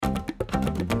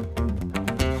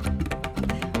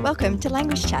Welcome to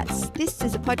Language Chats. This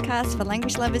is a podcast for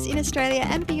language lovers in Australia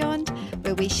and beyond,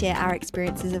 where we share our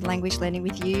experiences of language learning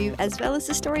with you, as well as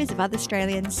the stories of other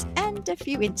Australians and a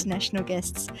few international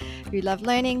guests who love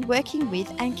learning, working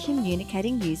with, and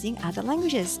communicating using other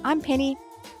languages. I'm Penny.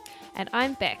 And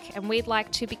I'm Beck, and we'd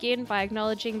like to begin by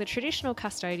acknowledging the traditional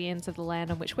custodians of the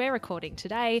land on which we're recording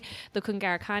today, the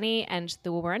Kungarrkani and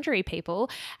the Wurundjeri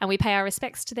people, and we pay our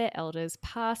respects to their elders,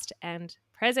 past and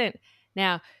present.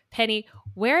 Now, Penny,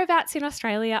 whereabouts in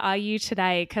Australia are you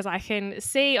today? Because I can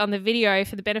see on the video,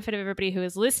 for the benefit of everybody who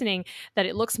is listening, that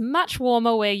it looks much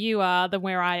warmer where you are than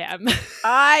where I am.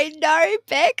 I know,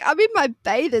 Beck. I'm in my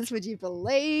bathers, would you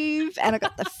believe? And I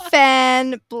got the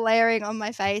fan blaring on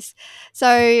my face.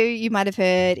 So you might have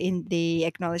heard in the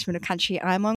acknowledgement of country,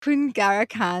 I'm on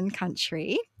Kungarrkani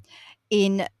country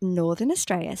in Northern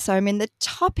Australia. So I'm in the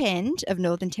top end of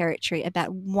Northern Territory,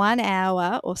 about 1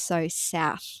 hour or so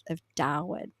south of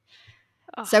Darwin.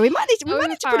 So we might need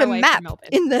to put a map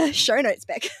in the show notes,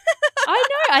 Beck. I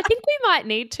know. I think we might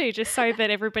need to, just so that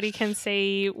everybody can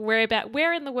see where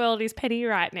in the world is Penny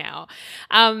right now.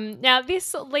 Now,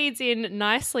 this leads in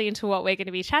nicely into what we're going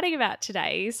to be chatting about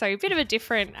today. So a bit of a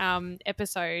different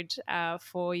episode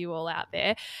for you all out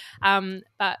there.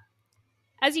 But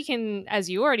as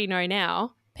you already know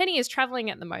now, Penny is traveling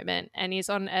at the moment and is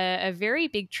on a very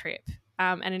big trip.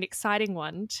 And an exciting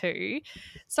one too.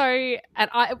 So,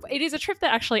 it is a trip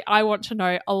that actually I want to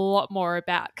know a lot more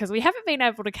about, because we haven't been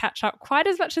able to catch up quite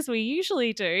as much as we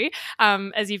usually do,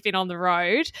 as you've been on the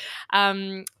road.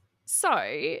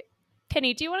 So,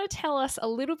 Penny, do you want to tell us a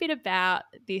little bit about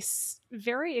this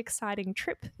very exciting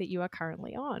trip that you are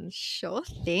currently on? Sure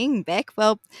thing, Beck.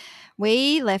 Well,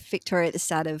 we left Victoria at the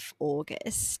start of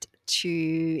August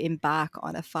to embark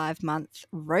on a 5-month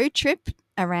road trip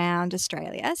around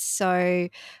Australia. So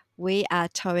we are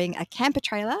towing a camper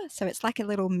trailer. So it's like a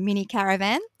little mini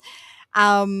caravan.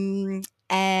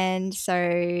 And so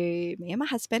me and my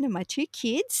husband and my 2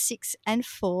 kids, 6 and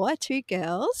 4, 2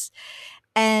 girls,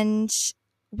 and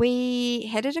we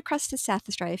headed across to South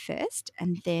Australia first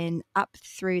and then up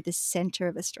through the centre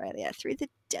of Australia, through the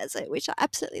desert, which I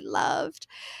absolutely loved.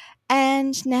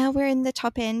 And now we're in the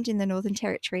top end in the Northern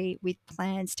Territory with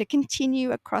plans to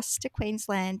continue across to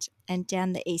Queensland and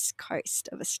down the east coast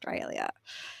of Australia.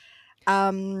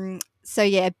 So,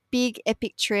 yeah, big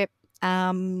epic trip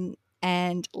and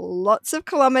lots of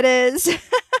kilometres.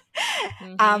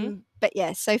 But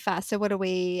yeah, so far. So what are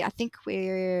we? I think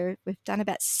we've done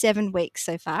about 7 weeks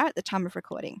so far at the time of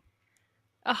recording.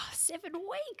 Oh, 7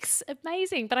 weeks.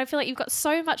 Amazing. But I feel like you've got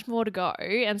so much more to go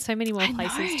and so many more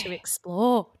places to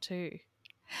explore too.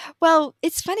 Well,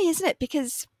 it's funny, isn't it?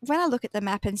 Because when I look at the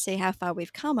map and see how far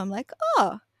we've come, I'm like,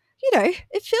 oh,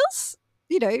 it feels,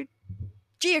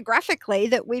 geographically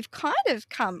that we've kind of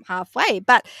come halfway,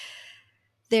 but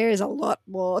there is a lot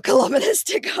more kilometres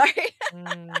to go.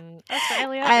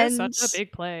 Australia is such a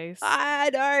big place. I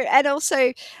know. And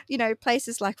also,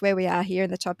 places like where we are here in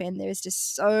the top end, there's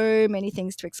just so many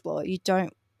things to explore. You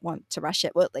don't want to rush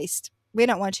it. Well, at least we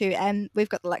don't want to. And we've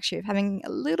got the luxury of having a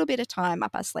little bit of time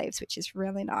up our sleeves, which is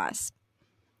really nice.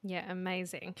 Yeah,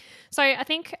 amazing. So I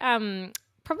think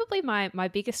probably my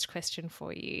biggest question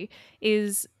for you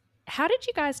is, how did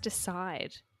you guys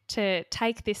decide to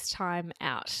take this time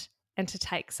out and to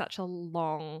take such a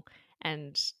long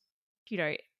and,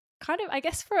 kind of, I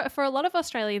guess for a lot of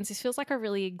Australians, this feels like a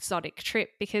really exotic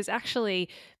trip, because actually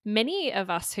many of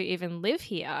us who even live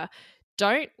here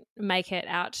don't make it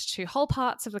out to whole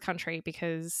parts of the country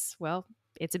because, well,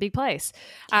 it's a big place.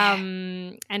 Yeah.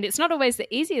 And it's not always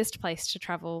the easiest place to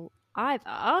travel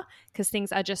either, because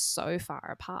things are just so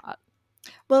far apart.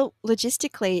 Well,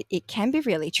 logistically, it can be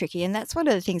really tricky. And that's one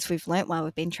of the things we've learnt while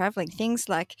we've been traveling. Things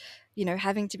like,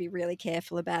 having to be really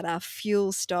careful about our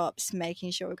fuel stops,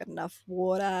 making sure we've got enough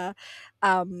water,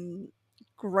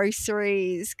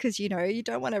 groceries, because, you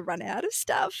don't want to run out of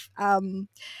stuff.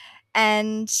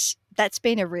 And that's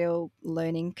been a real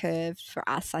learning curve for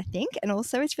us, I think. And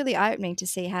also it's really eye-opening to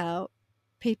see how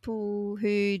people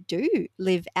who do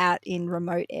live out in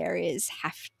remote areas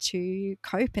have to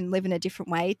cope and live in a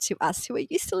different way to us who are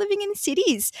used to living in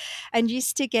cities and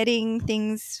used to getting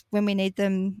things when we need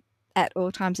them at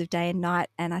all times of day and night.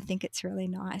 And I think it's really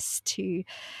nice to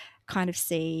kind of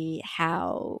see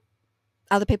how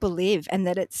other people live and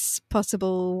that it's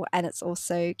possible, and it's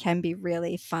also can be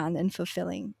really fun and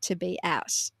fulfilling to be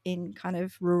out in kind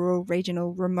of rural,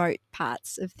 regional, remote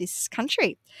parts of this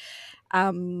country.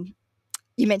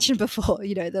 You mentioned before,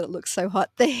 that it looks so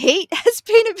hot. The heat has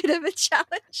been a bit of a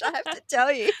challenge, I have to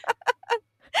tell you.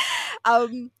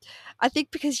 I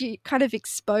think because you're kind of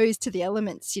exposed to the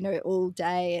elements, all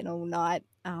day and all night.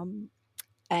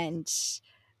 And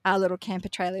our little camper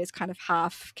trailer is kind of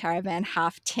half caravan,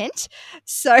 half tent.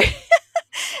 So,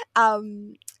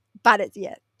 um, but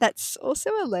that's also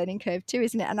a learning curve too,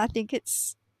 isn't it? And I think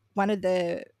it's one of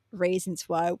the reasons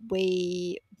why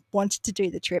we wanted to do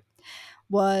the trip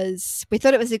was we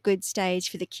thought it was a good stage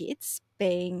for the kids,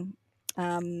 being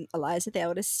Eliza, the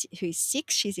eldest, who's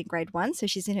 6. She's in grade 1, so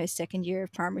she's in her second year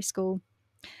of primary school.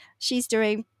 She's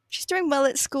doing well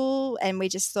at school, and we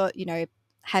just thought,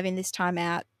 having this time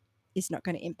out is not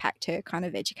going to impact her kind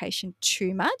of education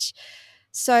too much.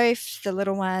 So the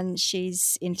little one,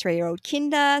 she's in 3-year-old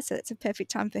kinder, so it's a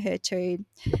perfect time for her too.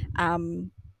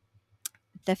 Um,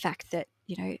 the fact that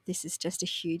this is just a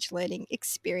huge learning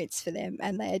experience for them,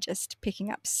 and they're just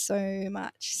picking up so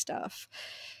much stuff,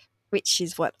 which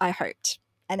is what I hoped,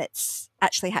 and it's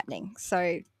actually happening.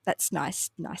 So that's nice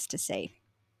to see.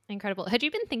 Incredible. Had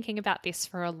you been thinking about this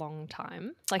for a long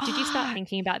time? Like, did you start Oh,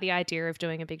 thinking about the idea of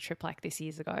doing a big trip like this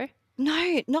years ago?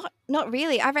 no, not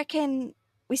really. I reckon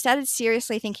we started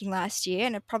seriously thinking last year,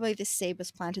 and probably the seed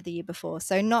was planted the year before,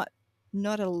 so not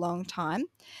a long time.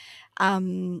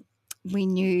 We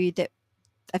knew that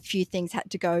a few things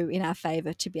had to go in our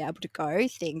favor to be able to go.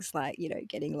 Things like,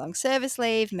 getting long service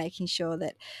leave, making sure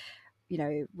that,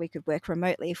 we could work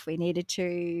remotely if we needed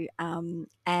to,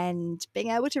 and being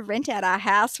able to rent out our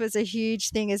house was a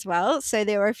huge thing as well. So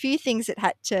there were a few things that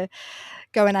had to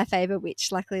go in our favor,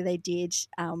 which luckily they did,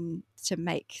 to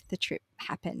make the trip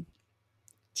happen.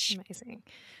 Amazing.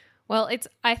 Well, it's,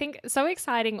 I think, so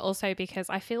exciting also because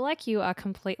I feel like you are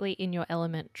completely in your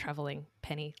element traveling,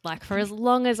 Penny. Like, for as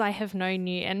long as I have known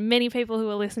you, and many people who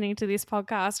are listening to this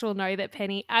podcast will know that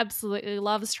Penny absolutely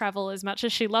loves travel as much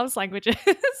as she loves languages.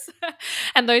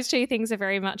 And those two things are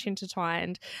very much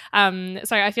intertwined.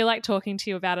 So I feel like talking to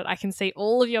you about it, I can see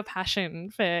all of your passion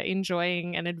for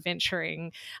enjoying and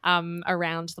adventuring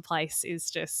around the place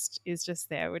is just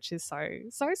there, which is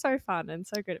so fun and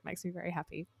so good. It makes me very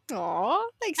happy. Aw,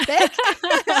 thanks, Beck.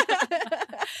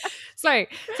 So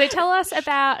tell us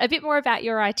a bit more about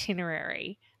your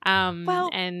itinerary. Well,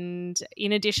 And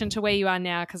in addition to where you are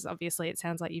now, because obviously it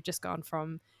sounds like you've just gone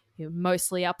from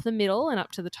mostly up the middle and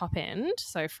up to the top end.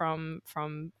 So from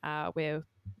where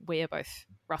we are both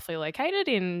roughly located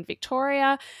in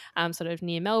Victoria, sort of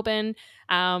near Melbourne,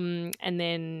 and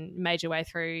then made your way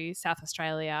through South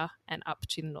Australia and up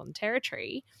to the Northern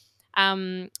Territory.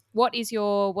 What is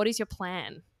your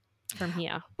plan from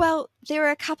here? Well, there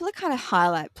are a couple of kind of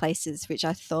highlight places which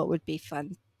I thought would be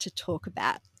fun to talk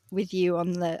about with you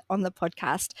on the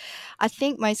podcast. I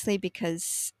think mostly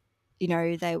because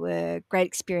they were great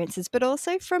experiences, but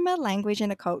also from a language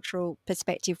and a cultural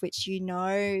perspective, which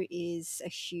is a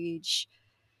huge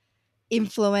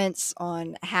influence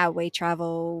on how we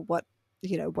travel, what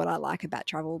I like about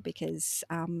travel, because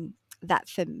that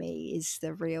for me is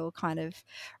the real kind of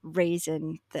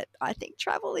reason that I think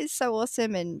travel is so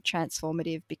awesome and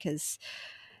transformative, because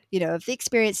of the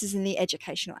experiences and the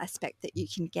educational aspect that you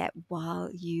can get while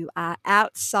you are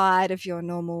outside of your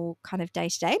normal kind of day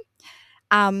to day.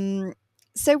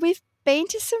 So we've been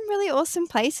to some really awesome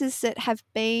places that have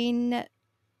been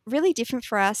really different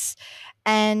for us.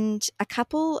 And a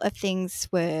couple of things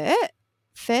were,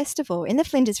 first of all, in the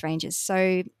Flinders Ranges.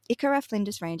 So Ikura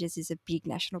Flinders Ranges is a big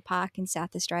national park in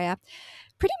South Australia,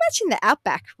 pretty much in the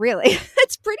outback, really.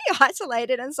 It's pretty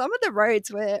isolated, and some of the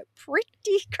roads were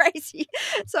pretty crazy.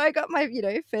 So I got my,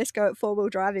 first go at 4-wheel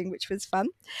driving, which was fun.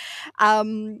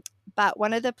 But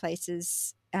one of the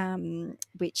places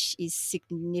which is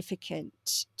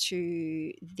significant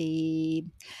to the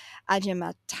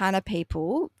Adnyamathanha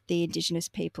people, the Indigenous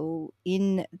people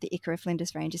in the Ikura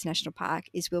Flinders Ranges National Park,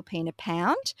 is Wilpena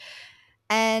Pound.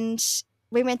 And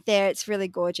we went there. It's really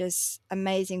gorgeous,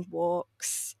 amazing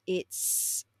walks.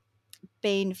 It's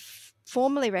been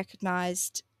formally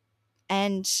recognised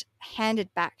and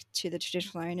handed back to the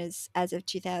traditional owners as of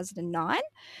 2009.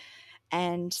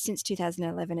 And since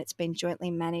 2011, it's been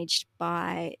jointly managed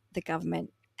by the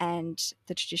government and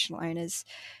the traditional owners.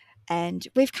 And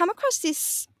we've come across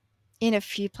this in a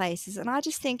few places, and I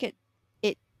just think it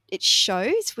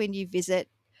shows when you visit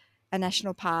a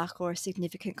national park or a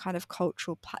significant kind of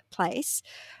cultural place,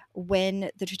 when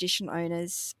the traditional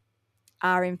owners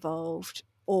are involved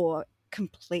or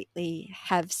completely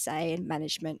have say and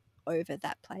management over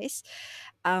that place.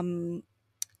 And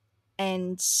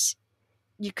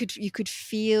you could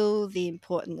feel the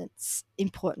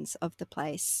importance of the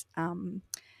place.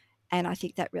 And I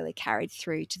think that really carried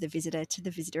through to the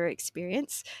visitor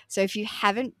experience. So if you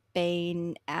haven't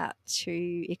been out to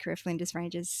Ikura Flinders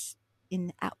Ranges in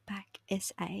the Outback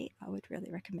SA, I would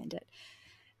really recommend it.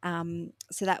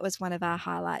 So that was one of our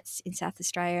highlights in South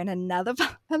Australia. And another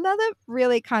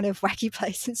really kind of wacky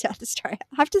place in South Australia,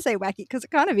 I have to say wacky because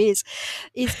it kind of is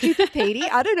Cooper Pedy.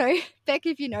 I don't know, Beck,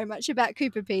 if you know much about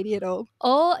Cooper Pedy at all.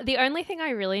 The only thing I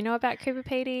really know about Cooper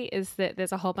Pedy is that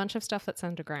there's a whole bunch of stuff that's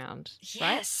underground,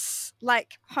 right? Yes,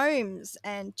 like homes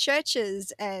and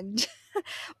churches and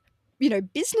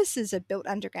businesses are built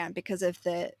underground because of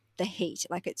the heat.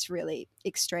 Like, it's really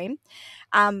extreme.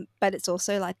 But it's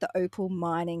also like the opal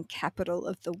mining capital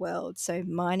of the world. So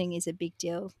mining is a big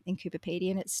deal in Cooper Pedy,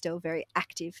 and it's still a very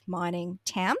active mining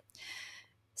town.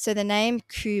 So the name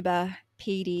Cooper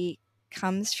Pedy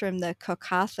comes from the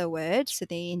Kokatha word, so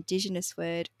the indigenous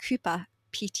word Cooper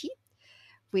Piti,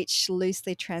 which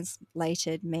loosely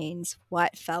translated means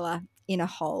white fella in a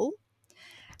hole,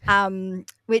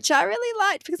 which I really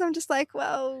liked because I'm just like,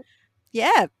 well,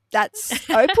 yeah, that's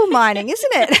opal mining,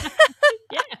 isn't it?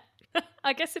 Yeah,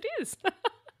 I guess it is.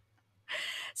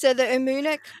 So the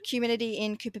Umuna community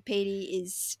in Cooper Pedy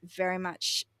is very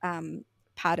much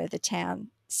part of the town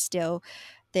still.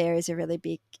 There is a really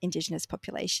big Indigenous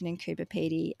population in Cooper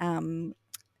Pedy,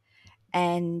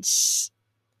 and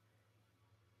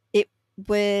it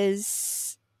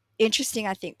was interesting,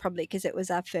 I think, probably because it was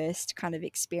our first kind of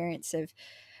experience of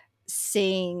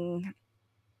seeing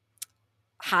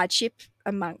hardship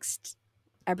amongst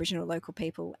Aboriginal local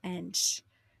people and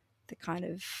the kind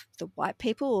of the white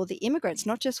people or the immigrants,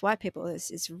 not just white people.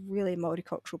 This is really a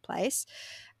multicultural place.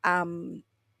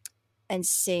 And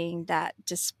seeing that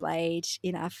displayed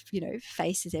in our,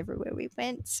 faces everywhere we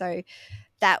went. So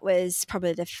that was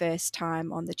probably the first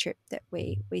time on the trip that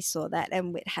we saw that,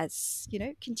 and it has,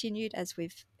 continued as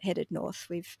we've headed north.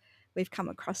 We've come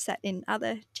across that in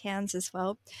other towns as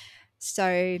well.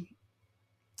 So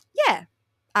yeah,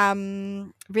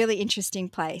 really interesting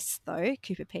place though,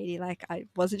 Cooper Pedy. Like, I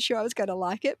wasn't sure I was going to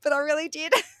like it, but I really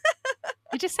did.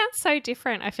 It just sounds so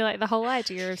different. I feel like the whole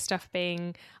idea of stuff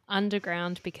being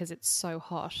underground because it's so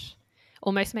hot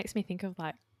almost makes me think of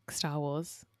like Star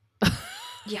Wars.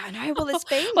 Yeah, I know. Well, it's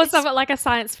been or something like a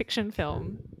science fiction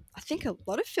film. I think a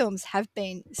lot of films have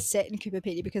been set in Cooper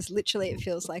Pedy because literally it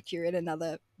feels like you're in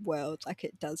another world. Like,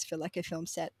 it does feel like a film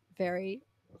set. Very,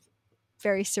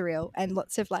 very surreal, and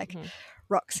lots of like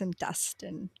rocks and dust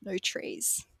and no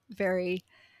trees. Very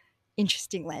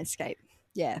interesting landscape.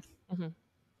 Yeah. Mm-hmm.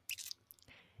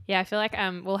 Yeah, I feel like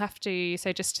we'll have to.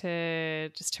 So just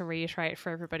to reiterate for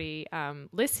everybody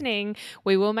listening,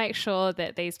 we will make sure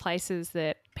that these places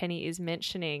that Penny is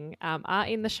mentioning are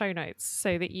in the show notes,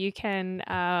 so that you can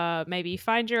maybe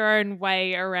find your own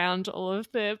way around all of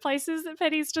the places that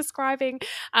Penny's describing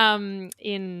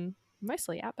in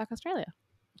mostly outback Australia.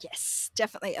 Yes,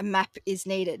 definitely a map is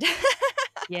needed.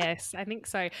 Yes, I think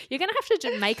so. You're going to have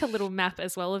to make a little map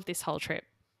as well of this whole trip,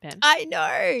 Ben. I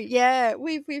know. Yeah,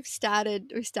 we've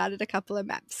started a couple of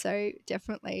maps, so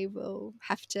definitely we'll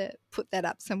have to put that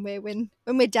up somewhere when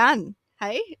we're done.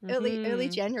 Hey, early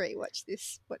January. Watch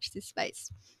this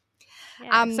space.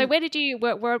 Yeah. So where did you?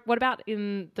 What about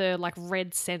in the like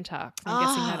red center? I'm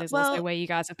guessing that is also where you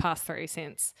guys have passed through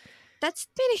since. That's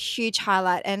been a huge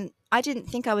highlight, and I didn't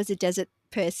think I was a desert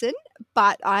person,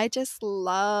 but I just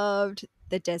loved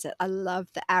the desert. I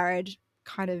loved the arid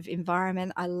kind of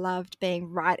environment. I loved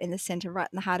being right in the center, right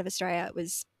in the heart of Australia. It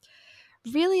was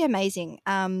really amazing.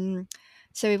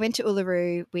 So we went to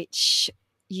Uluru, which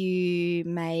you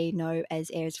may know as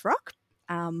Ayers Rock.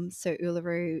 So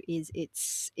Uluru is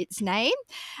its name,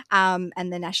 and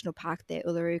the national park there,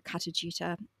 Uluru Kata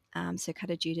Tjuta. So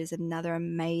Kata Tjuta is another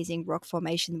amazing rock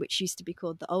formation which used to be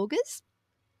called the Olgas.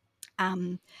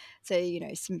 So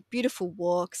some beautiful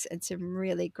walks and some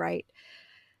really great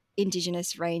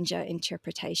Indigenous ranger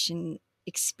interpretation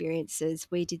experiences.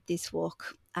 We did this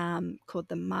walk called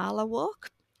the Mala Walk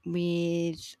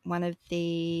with one of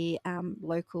the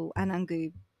local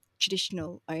Anangu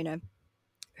traditional owner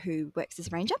who works as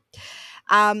a ranger.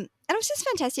 And it was just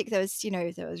fantastic. There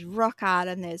was rock art,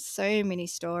 and there's so many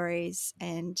stories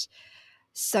and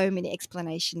so many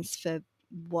explanations for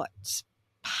what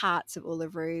parts of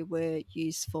Uluru were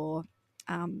used for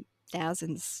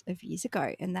thousands of years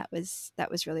ago, and that was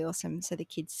really awesome. So the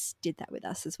kids did that with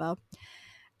us as well.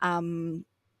 And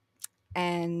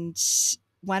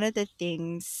one of the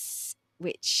things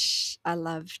which I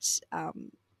loved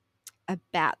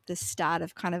about the start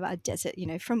of kind of our desert,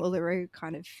 from Uluru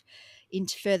kind of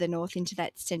into further north into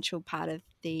that central part of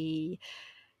the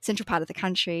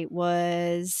country,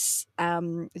 was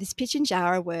this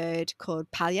Pitjantjatjara word called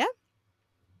palya,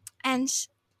 and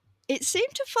it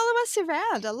seemed to follow us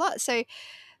around a lot. So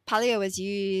palya was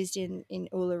used in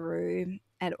Uluru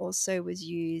and also was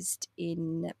used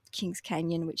in Kings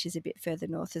Canyon, which is a bit further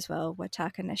north as well,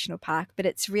 Wataka National Park. But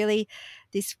it's really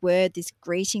this word, this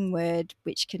greeting word,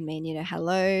 which can mean,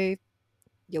 hello,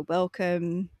 you're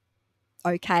welcome,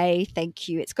 okay, thank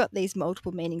you. It's got these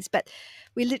multiple meanings, but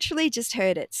we literally just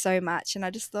heard it so much, and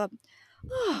I just thought,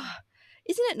 oh,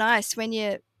 isn't it nice when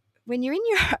you're in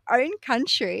your own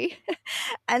country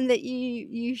and that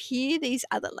you hear these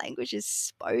other languages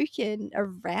spoken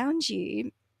around you.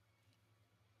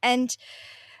 And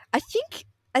I think,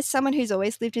 as someone who's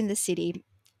always lived in the city,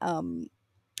 and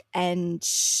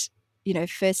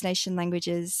First Nation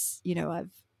languages,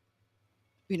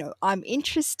 I'm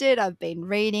interested. I've been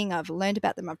reading, I've learned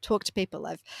about them, I've talked to people,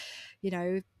 I've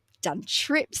done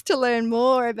trips to learn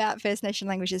more about First Nation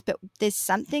languages. But there's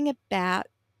something about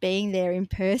being there in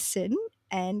person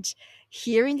and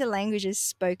hearing the languages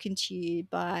spoken to you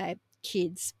by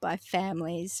kids, by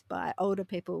families, by older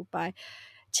people, by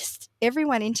just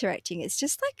everyone interacting. It's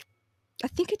just like, I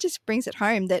think it just brings it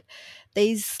home that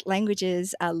these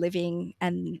languages are living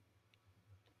and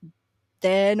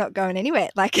they're not going anywhere.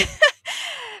 Like,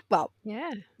 well,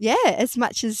 Yeah. as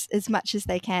much as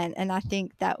they can. And I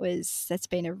think that's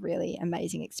been a really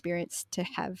amazing experience to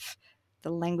have the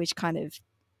language kind of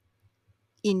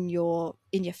in your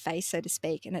face, so to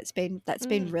speak. And that's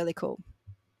been really cool.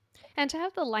 And to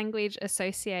have the language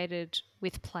associated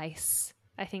with place,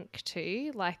 I think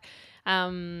too, like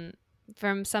from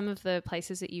some of the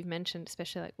places that you've mentioned,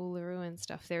 especially like Uluru and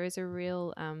stuff, there is a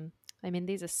real,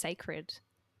 these are sacred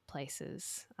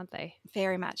places, aren't they?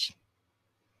 Very much.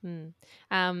 And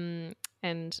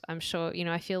I'm sure,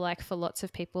 I feel like for lots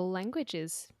of people, language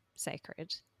is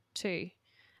sacred too.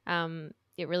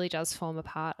 It really does form a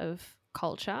part of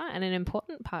culture and an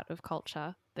important part of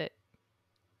culture that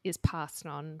is passed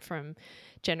on from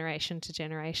generation to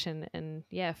generation. And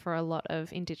yeah, for a lot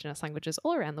of Indigenous languages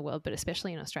all around the world, but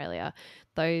especially in Australia,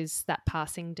 that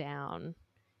passing down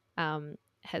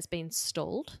has been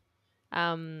stalled.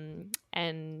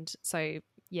 And so,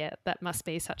 yeah, that must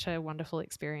be such a wonderful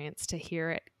experience to hear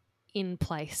it in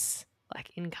place,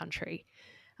 like in country,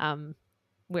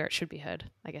 where it should be heard,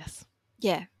 I guess.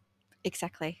 Yeah,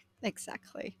 exactly.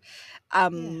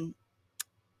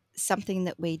 Something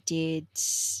that we did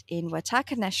in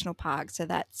Wataka National Park, so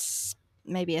that's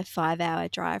maybe a 5-hour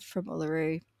drive from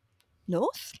Uluru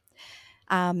North.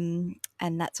 And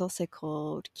that's also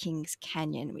called Kings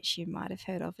Canyon, which you might have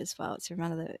heard of as well. It's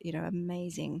one of the,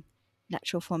 amazing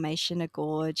natural formation, a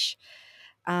gorge.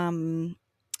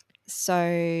 So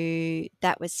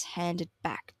that was handed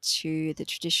back to the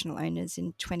traditional owners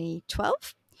in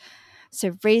 2012.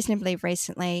 So reasonably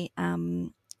recently,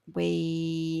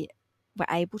 we were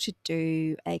able to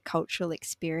do a cultural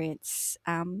experience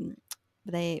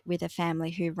with a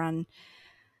family who run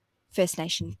First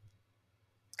Nation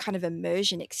kind of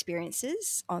immersion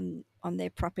experiences on their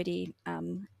property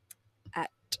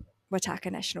at Wataka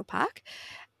National Park.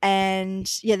 And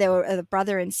yeah, there were a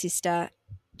brother and sister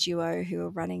duo who were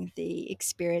running the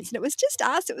experience, and it was just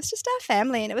us, it was just our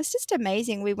family, and it was just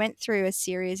amazing. We went through a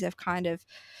series of kind of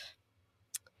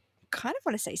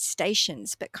want to say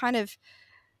stations, but kind of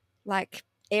like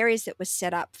areas that were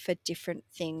set up for different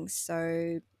things.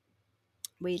 So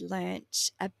we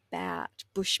learnt about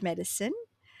bush medicine,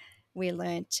 we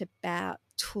learnt about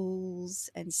tools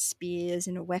and spears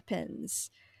and weapons,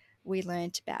 we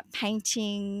learnt about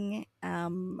painting,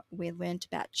 we learnt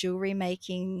about jewelry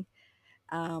making,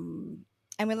 and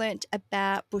we learnt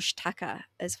about bush tucker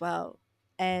as well.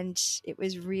 And it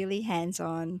was really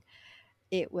hands-on.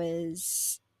 It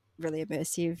was really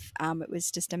immersive. It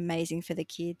was just amazing for the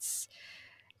kids.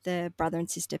 The brother and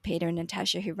sister, Peter and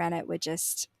Natasha, who ran it, were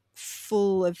just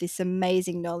full of this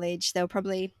amazing knowledge. They were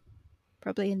probably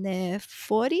in their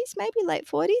 40s, maybe late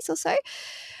 40s or so,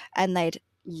 and they'd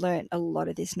learnt a lot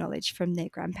of this knowledge from their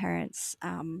grandparents.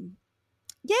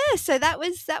 So that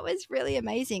was really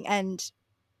amazing. And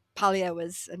Palia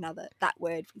was another. That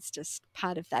word was just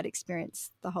part of that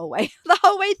experience the whole way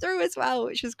through as well,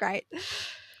 which was great.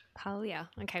 Palia.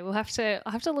 Okay, I'll have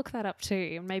to look that up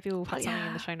too. Maybe we'll put something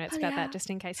in the show notes about that, just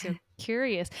in case you're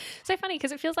curious. So funny,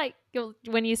 because it feels like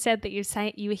when you said that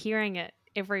you were hearing it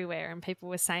everywhere and people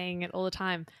were saying it all the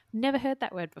time. Never heard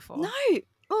that word before. No,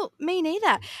 well, me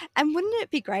neither. And wouldn't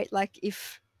it be great, like,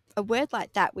 if a word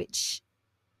like that, which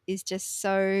is just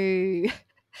so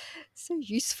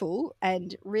useful,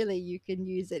 and really you can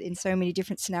use it in so many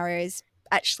different scenarios,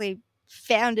 actually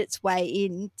found its way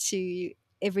into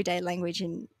everyday language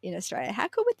in Australia. How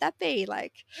cool would that be?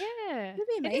 Like, yeah, it'd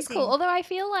be amazing. It is cool. Although I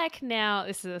feel like now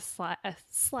this is a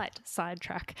slight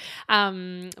sidetrack,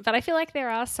 but I feel like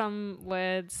there are some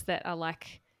words that are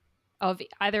like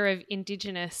either of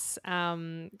Indigenous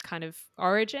kind of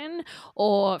origin,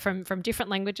 or from different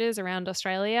languages around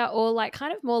Australia, or like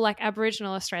kind of more like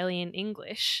Aboriginal Australian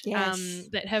English, Yes.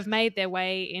 that have made their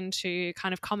way into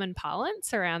kind of common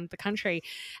parlance around the country.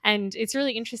 And it's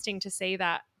really interesting to see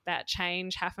that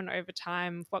change happen over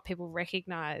time, what people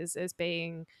recognize as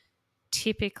being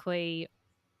typically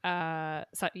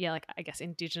so yeah, like I guess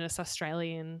Indigenous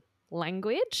Australian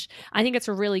language. I think it's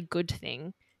a really good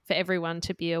thing for everyone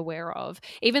to be aware of,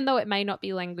 even though it may not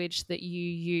be language that you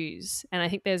use. And I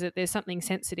think there's something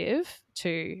sensitive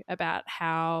too about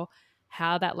how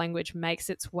that language makes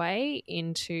its way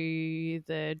into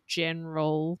the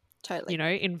general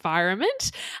Totally.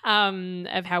 environment,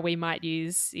 of how we might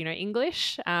use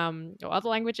English, or other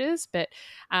languages. But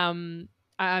I'm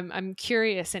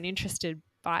curious and interested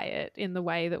by it in the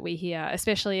way that we hear,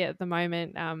 especially at the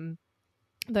moment.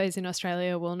 Those in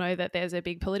Australia will know that there's a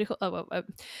big political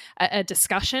a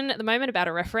discussion at the moment about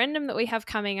a referendum that we have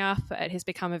coming up. It has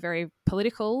become a very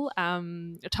political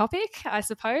topic, I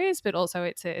suppose, but also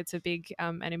it's a big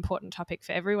and important topic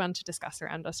for everyone to discuss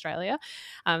around Australia.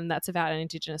 That's about an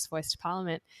Indigenous voice to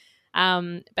Parliament.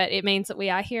 But it means that we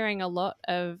are hearing a lot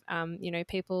of,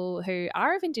 people who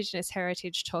are of Indigenous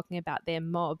heritage talking about their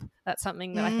mob. That's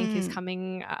something that I think is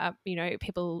coming up.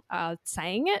 People are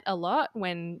saying it a lot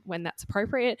when that's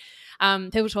appropriate.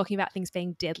 People talking about things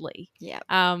being deadly. Yeah.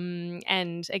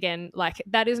 And again, like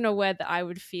that isn't a word that I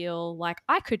would feel like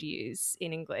I could use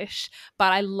in English,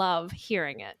 but I love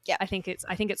hearing it. Yeah. I think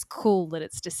it's cool that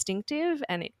it's distinctive,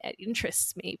 and it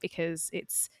interests me because it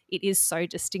is so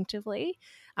distinctively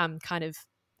kind of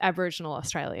Aboriginal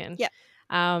Australian. Yeah.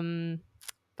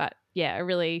 But yeah, a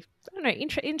really, I don't know,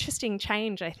 interesting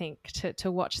change, I think,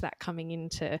 to watch that coming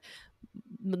into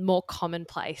more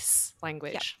commonplace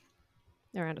language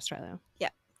around Australia. Yeah.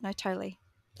 No, totally.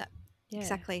 Yeah.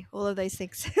 Exactly. All of those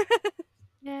things.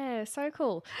 Yeah, so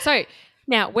cool. So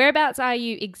now, whereabouts are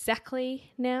you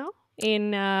exactly now?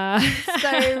 In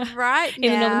So right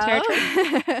in now, the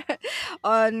Northern Territory,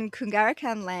 on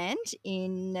Kungarakan land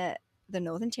in the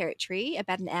Northern Territory,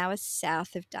 about an hour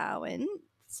south of Darwin,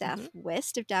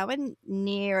 southwest of Darwin,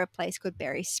 near a place called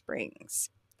Berry Springs.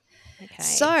 Okay.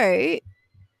 So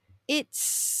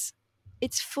it's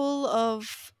full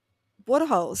of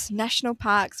waterholes, national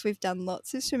parks. We've done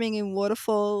lots of swimming in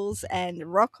waterfalls and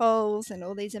rock holes and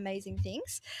all these amazing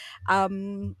things.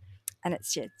 And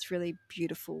it's really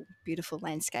beautiful, beautiful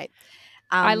landscape.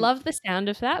 I love the sound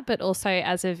of that, but also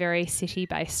as a very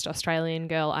city-based Australian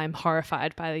girl, I'm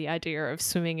horrified by the idea of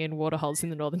swimming in waterholes in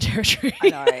the Northern Territory.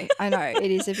 I know. It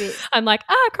is a bit. I'm like,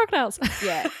 crocodiles.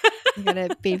 Yeah, I'm going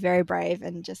to be very brave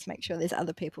and just make sure there's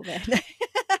other people there.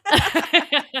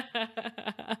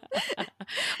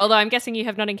 Although I'm guessing you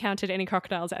have not encountered any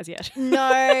crocodiles as yet.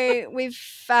 No, we've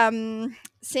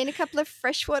seen a couple of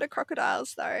freshwater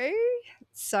crocodiles though,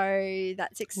 so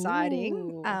that's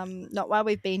exciting. Not while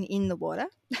we've been in the water.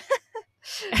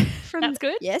 That's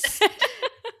good. Yes,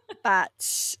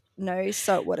 but no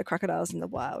saltwater crocodiles in the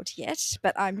wild yet.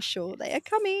 But I'm sure they are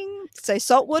coming. So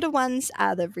saltwater ones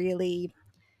are the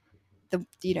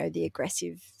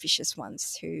aggressive, vicious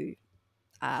ones who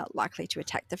are likely to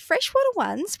attack. The freshwater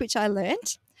ones, which I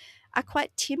learnt, are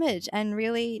quite timid and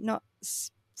really not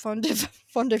fond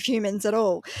of humans at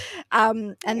all,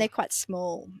 and they're quite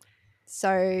small.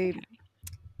 So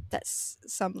that's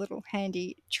some little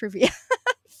handy trivia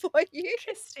for you.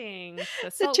 Interesting. The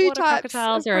saltwater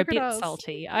crocodiles are a bit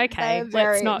salty. Okay,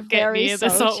 let's not get near the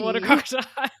saltwater crocodiles.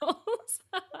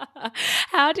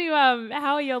 How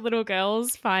are your little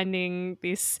girls finding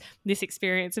this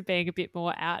experience of being a bit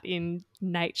more out in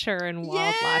nature and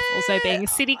wildlife, also being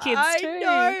city kids too?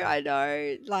 I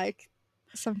know. Like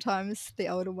sometimes the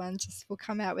older one just will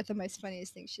come out with the most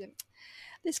funniest things. She's like,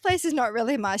 this place is not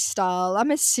really my style.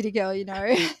 I'm a city girl, I'm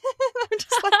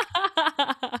just like,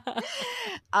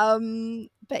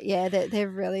 but yeah, they're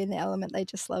really in the element. They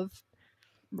just love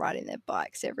riding their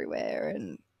bikes everywhere,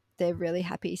 and they're really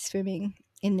happy swimming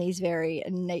in these very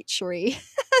naturey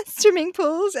swimming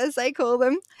pools, as they call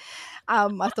them. I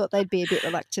thought they'd be a bit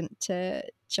reluctant to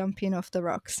jump in off the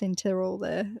rocks into all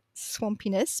the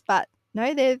swampiness, but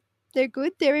no, they're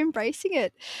good. They're embracing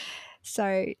it.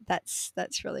 So that's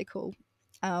really cool.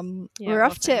 We're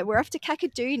off to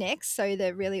Kakadu next, so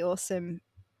the really awesome,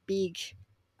 big,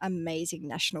 amazing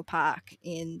national park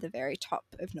in the very top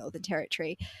of Northern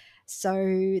Territory.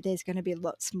 So there's going to be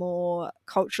lots more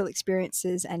cultural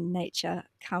experiences and nature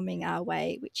coming our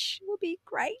way, which will be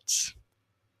great.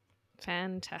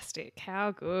 Fantastic.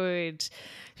 How good.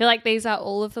 I feel like these are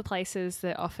all of the places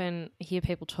that often hear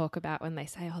people talk about when they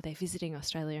say, oh, they're visiting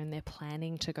Australia and they're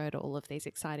planning to go to all of these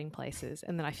exciting places.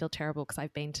 And then I feel terrible because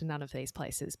I've been to none of these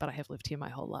places, but I have lived here my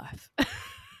whole life.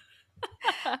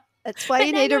 That's why But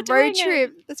you now need a you're road doing it.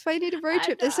 trip. That's why you need a road I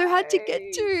trip. They're so hard to get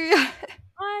know. to.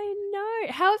 I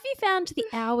know. How have you found the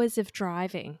hours of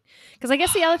driving? Because I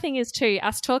guess the other thing is too,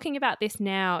 us talking about this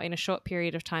now in a short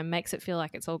period of time makes it feel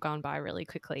like it's all gone by really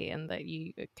quickly and that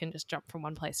you can just jump from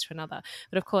one place to another.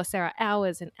 But of course, there are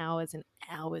hours and hours and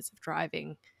hours of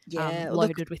driving Yeah, look,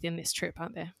 loaded within this trip,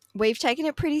 aren't there? we've taken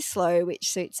it pretty slow, which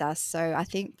suits us. So I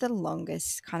think the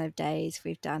longest kind of days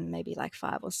we've done maybe like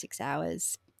 5 or 6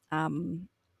 hours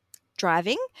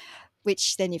driving,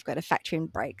 which then you've got to factor in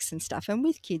breaks and stuff. And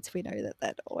with kids, we know that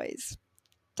that always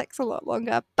takes a lot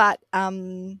longer. But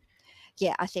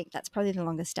yeah, I think that's probably the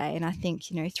longest day. And I think,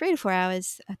 3 to 4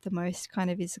 hours at the most kind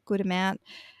of is a good amount.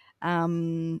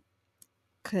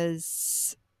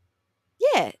 Because,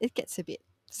 yeah, it gets a bit,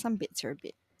 some bits are a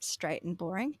bit straight and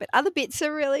boring, but other bits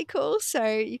are really cool. So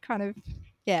you kind of,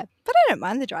 yeah. But I don't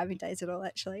mind the driving days at all,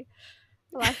 actually.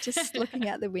 I like just looking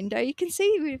out the window. You can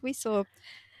see we saw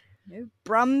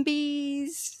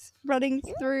brumbies running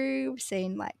through. We've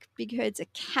seen like big herds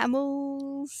of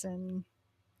camels and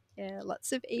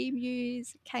lots of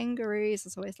emus, kangaroos.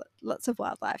 There's always lots of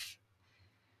wildlife.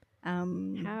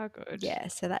 How good. Yeah,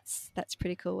 so that's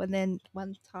pretty cool. And then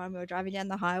one time we were driving down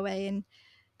the highway, and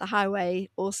the highway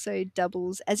also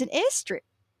doubles as an airstrip.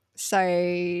 So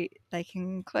they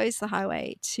can close the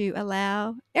highway to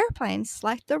allow airplanes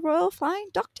like the Royal Flying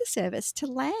Doctor Service to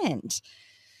land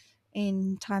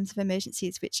in times of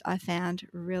emergencies, which I found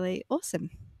really awesome.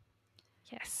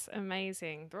 Yes,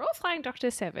 amazing. The Royal Flying Doctor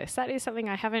Service. That is something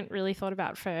I haven't really thought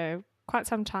about for quite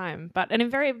some time, but a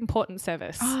very important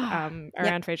service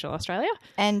around regional Australia.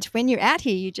 And when you're out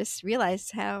here, you just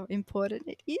realise how important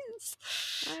it is.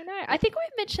 I know. I think we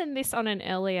mentioned this on an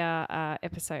earlier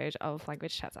episode of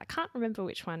Language Chats. I can't remember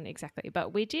which one exactly,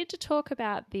 but we did talk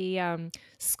about the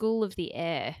School of the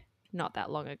Air not that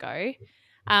long ago.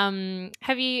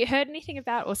 Have you heard anything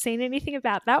about or seen anything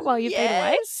about that while you've been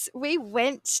away? Yes, we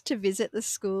went to visit the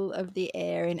School of the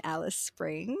Air in Alice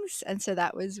Springs, and so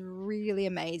that was really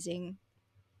amazing.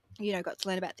 Got to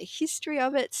learn about the history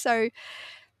of it. So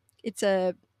it's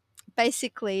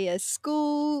basically a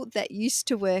school that used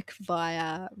to work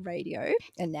via radio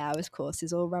and now, of course,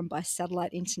 is all run by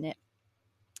satellite internet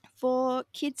for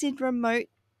kids in remote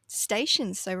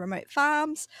stations, so remote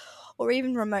farms or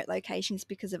even remote locations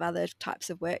because of other types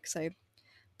of work. So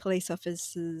police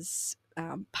officers,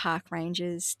 park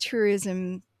rangers,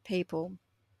 tourism people.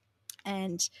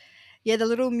 And yeah, the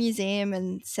little museum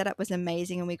and setup was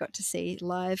amazing, and we got to see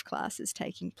live classes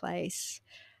taking place,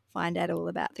 find out all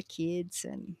about the kids,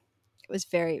 and it was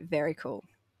very, very cool.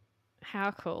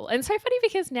 How cool. And so funny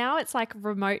because now it's like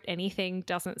remote anything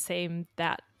doesn't seem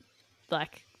that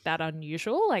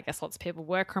unusual. I guess lots of people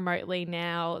work remotely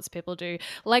now. Lots of people do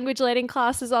language learning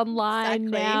classes online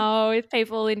now with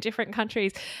people in different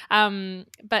countries.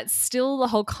 But still the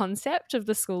whole concept of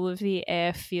the School of the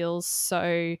Air feels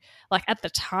so, like at the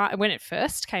time when it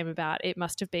first came about, it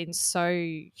must have been so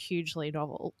hugely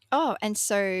novel. Oh, and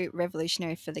so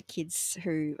revolutionary for the kids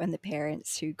and the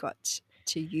parents who got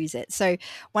to use it. So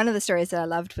one of the stories that I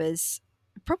loved was,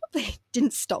 probably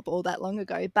didn't stop all that long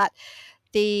ago, but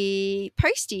the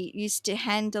postie used to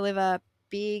hand deliver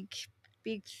big,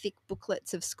 thick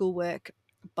booklets of schoolwork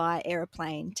by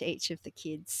aeroplane to each of the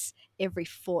kids every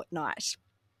fortnight.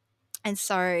 And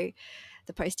so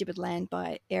the postie would land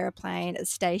by aeroplane at the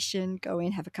station, go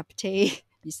in, have a cup of tea,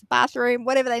 use the bathroom,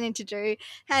 whatever they need to do,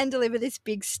 hand deliver this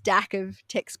big stack of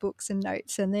textbooks and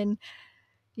notes, and then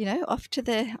off to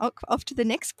the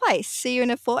next place. See you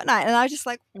in a fortnight. And I was just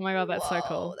like, oh my God, that's so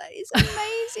cool. That is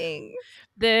amazing.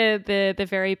 The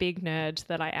very big nerd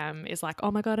that I am is like, oh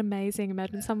my God, amazing.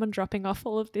 Imagine someone dropping off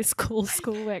all of this cool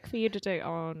schoolwork for you to do.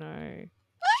 Oh no.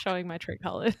 Showing my true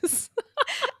colours.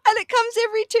 And it comes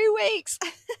every 2 weeks.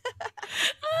 And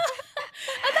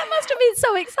that must have been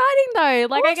so exciting though.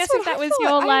 Like, I guess if that was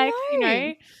your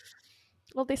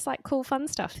all this like cool fun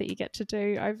stuff that you get to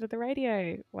do over the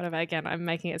radio, whatever. Again, I'm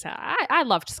making it sound. I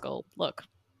loved school. Look,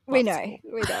 we know.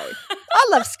 I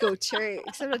love school too,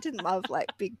 except I didn't love like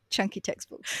big chunky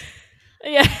textbooks.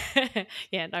 Yeah,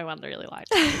 yeah. No one really liked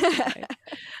it.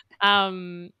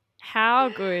 How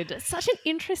good! Such an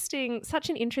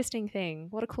interesting thing.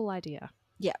 What a cool idea.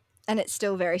 Yeah, and it's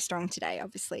still very strong today.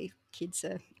 Obviously, kids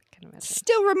are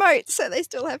still remote, so they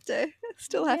still have to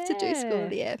do School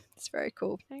of the Air. It's very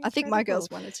cool. I think my girls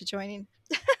wanted to join in.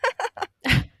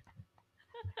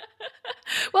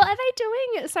 Well, are they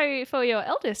doing so for your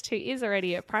eldest who is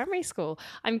already at primary school?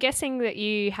 I'm guessing that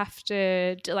you have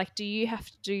to do you have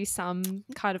to do some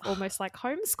kind of almost like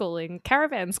homeschooling,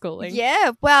 caravan schooling?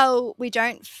 Yeah, well, we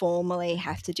don't formally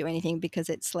have to do anything because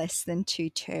it's less than 2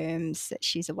 terms that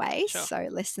she's away, Sure. so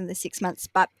less than the 6 months.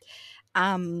 But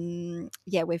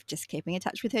yeah, we're just keeping in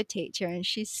touch with her teacher, and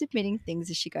she's submitting things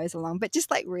as she goes along, but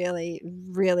just like really,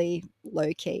 really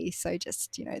low key. So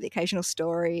just, you know, the occasional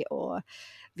story or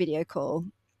video call.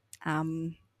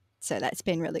 So that's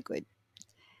been really good,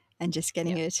 and just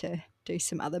getting her to do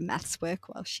some other maths work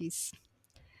while she's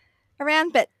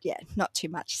around, but yeah, not too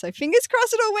much. So fingers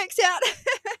crossed it all works out.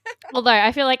 Although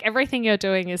I feel like everything you're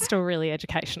doing is still really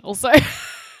educational. So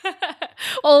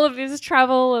all of this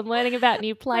travel and learning about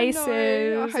new places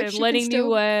and learning new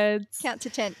words. Count to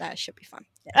 10. No, it should be fun.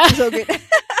 Yeah, it's all good.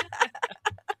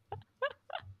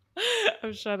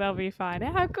 I'm sure they'll be fine.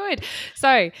 How good.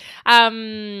 So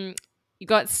you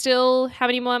got still how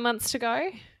many more months to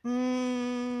go?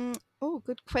 Oh,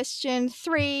 good question.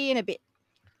 3 and a bit.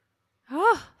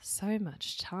 Oh, so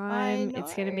much time.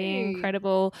 It's going to be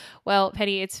incredible. Well,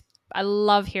 Penny, I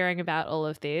love hearing about all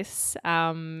of this,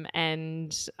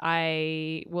 and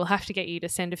I will have to get you to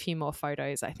send a few more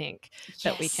photos, I think,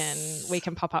 that we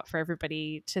can pop up for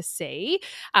everybody to see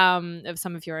of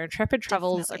some of your intrepid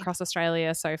travels across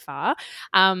Australia so far.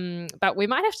 But we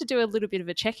might have to do a little bit of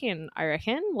a check-in, I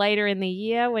reckon, later in the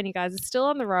year when you guys are still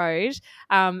on the road,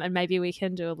 and maybe we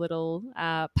can do a little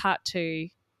part 2.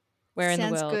 Where in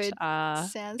the world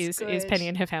is Penny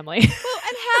and her family? Well,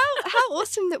 and how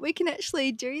awesome that we can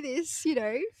actually do this, you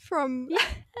know, from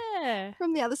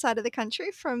the other side of the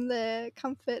country, from the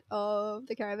comfort of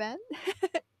the caravan.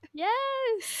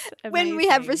 Yes. Amazing. When we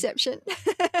have reception.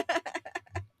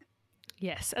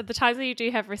 Yes, at the times that you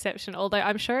do have reception, although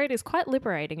I'm sure it is quite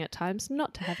liberating at times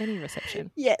not to have any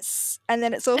reception. Yes, and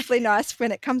then it's awfully nice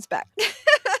when it comes back.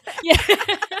 Yeah.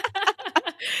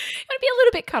 It'd be a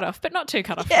little bit cut off, but not too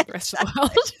cut off from the rest of the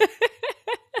world.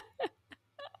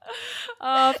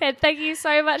 Oh, Pen, thank you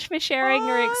so much for sharing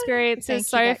your experiences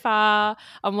so far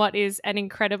on what is an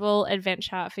incredible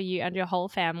adventure for you and your whole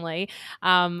family.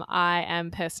 I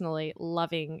am personally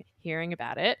loving hearing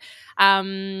about it.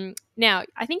 Now,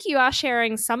 I think you are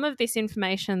sharing some of this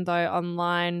information, though,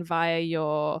 online via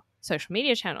your social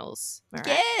media channels. Right?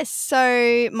 Yes.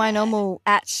 So my normal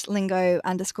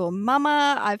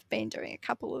 @lingo_mama. I've been doing a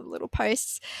couple of little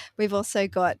posts. We've also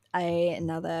got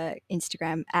another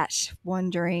Instagram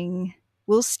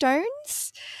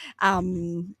 @wanderingwoolstones.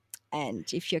 And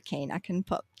if you're keen, I can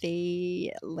pop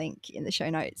the link in the show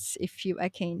notes if you are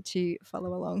keen to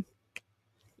follow along.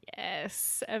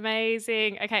 Yes,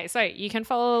 amazing. Okay, so you can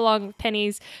follow along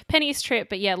Penny's trip,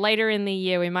 but yeah, later in the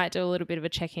year we might do a little bit of a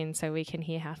check-in so we can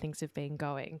hear how things have been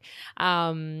going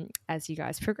as you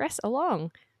guys progress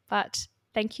along. But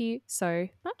thank you so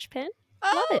much, Pen.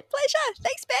 Love it. Pleasure.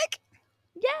 Thanks, Beck.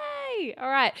 Yay! All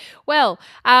right. Well,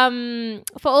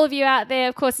 for all of you out there,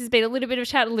 of course, there's been a little bit of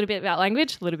chat, a little bit about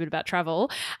language, a little bit about travel.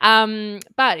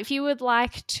 But if you would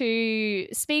like to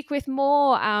speak with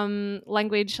more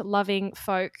language-loving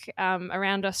folk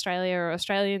around Australia or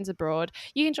Australians abroad,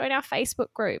 you can join our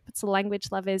Facebook group. It's the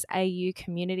Language Lovers AU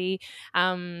community.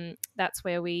 That's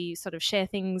where we sort of share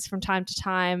things from time to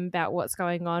time about what's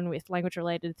going on with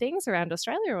language-related things around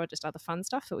Australia or just other fun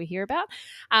stuff that we hear about.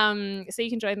 So you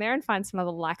can join there and find some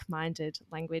other like-minded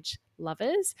language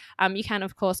lovers. You can,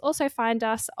 of course, also find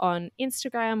us on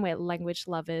Instagram. We're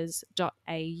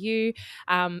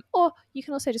languagelovers.au. Or you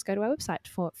can also just go to our website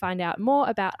to find out more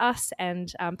about us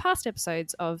and past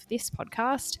episodes of this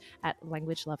podcast at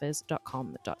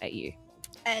languagelovers.com.au.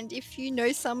 And if you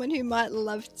know someone who might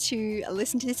love to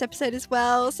listen to this episode as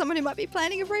well, someone who might be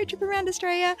planning a road trip around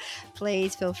Australia,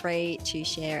 please feel free to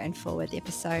share and forward the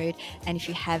episode. And if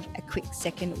you have a quick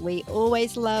second, we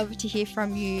always love to hear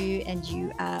from you, and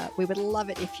we would love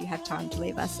it if you have time to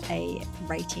leave us a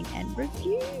rating and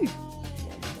review.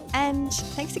 And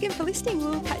thanks again for listening.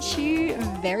 We'll catch you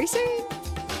very soon.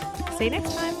 See you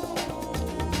next time.